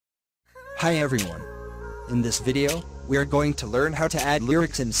Hi everyone. In this video, we are going to learn how to add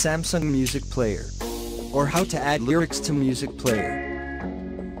lyrics in Samsung Music Player, or how to add lyrics to Music Player.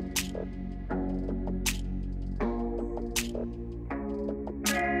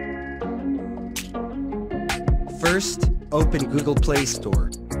 First, open Google Play Store.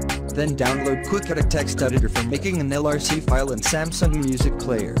 Then download QuickEdit text editor for making an LRC file in Samsung Music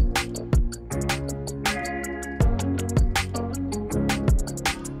Player.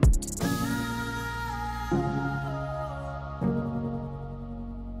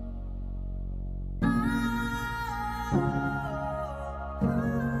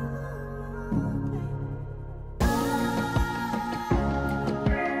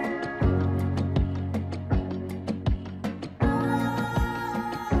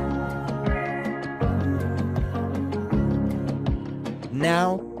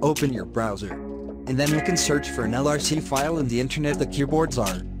 Now, open your browser, and then you can search for an LRC file in the internet. The keywords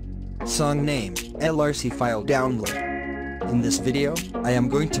are song name, LRC file download. In this video, I am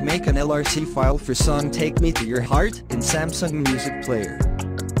going to make an LRC file for song Take Me to Your Heart in Samsung Music Player.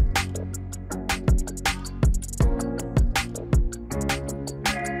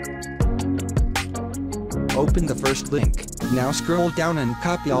 Open the first link. Now scroll down and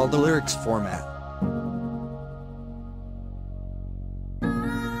copy all the lyrics format.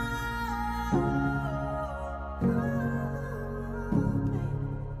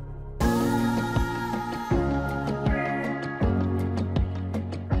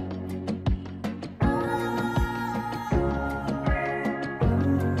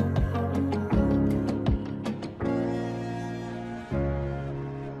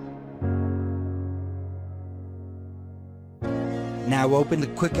 Now open the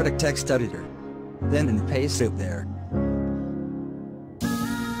QuickEdit text editor, then paste it there.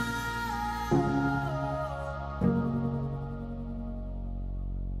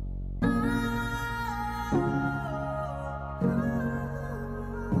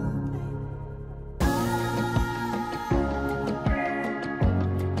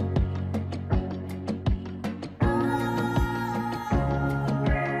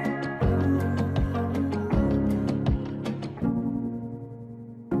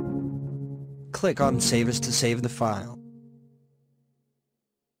 Click on Save As to save the file.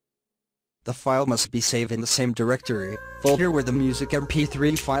 The file must be saved in the same directory, folder where the music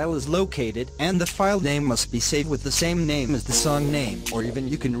Mp3 file is located, and the file name must be saved with the same name as the song name, or even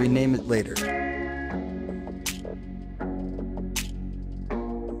you can rename it later.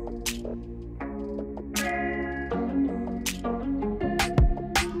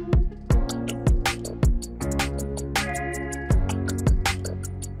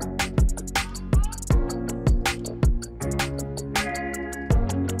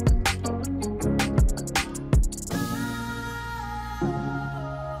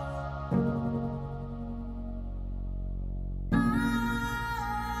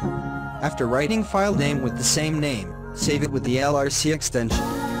 After writing file name with the same name, save it with the LRC extension.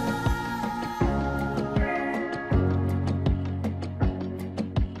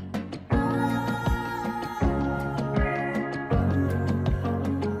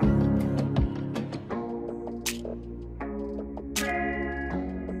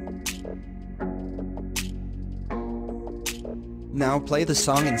 Now play the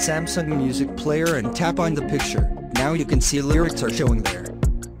song in Samsung Music Player and tap on the picture. Now you can see lyrics are showing there.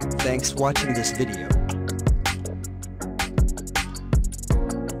 Thanks for watching this video.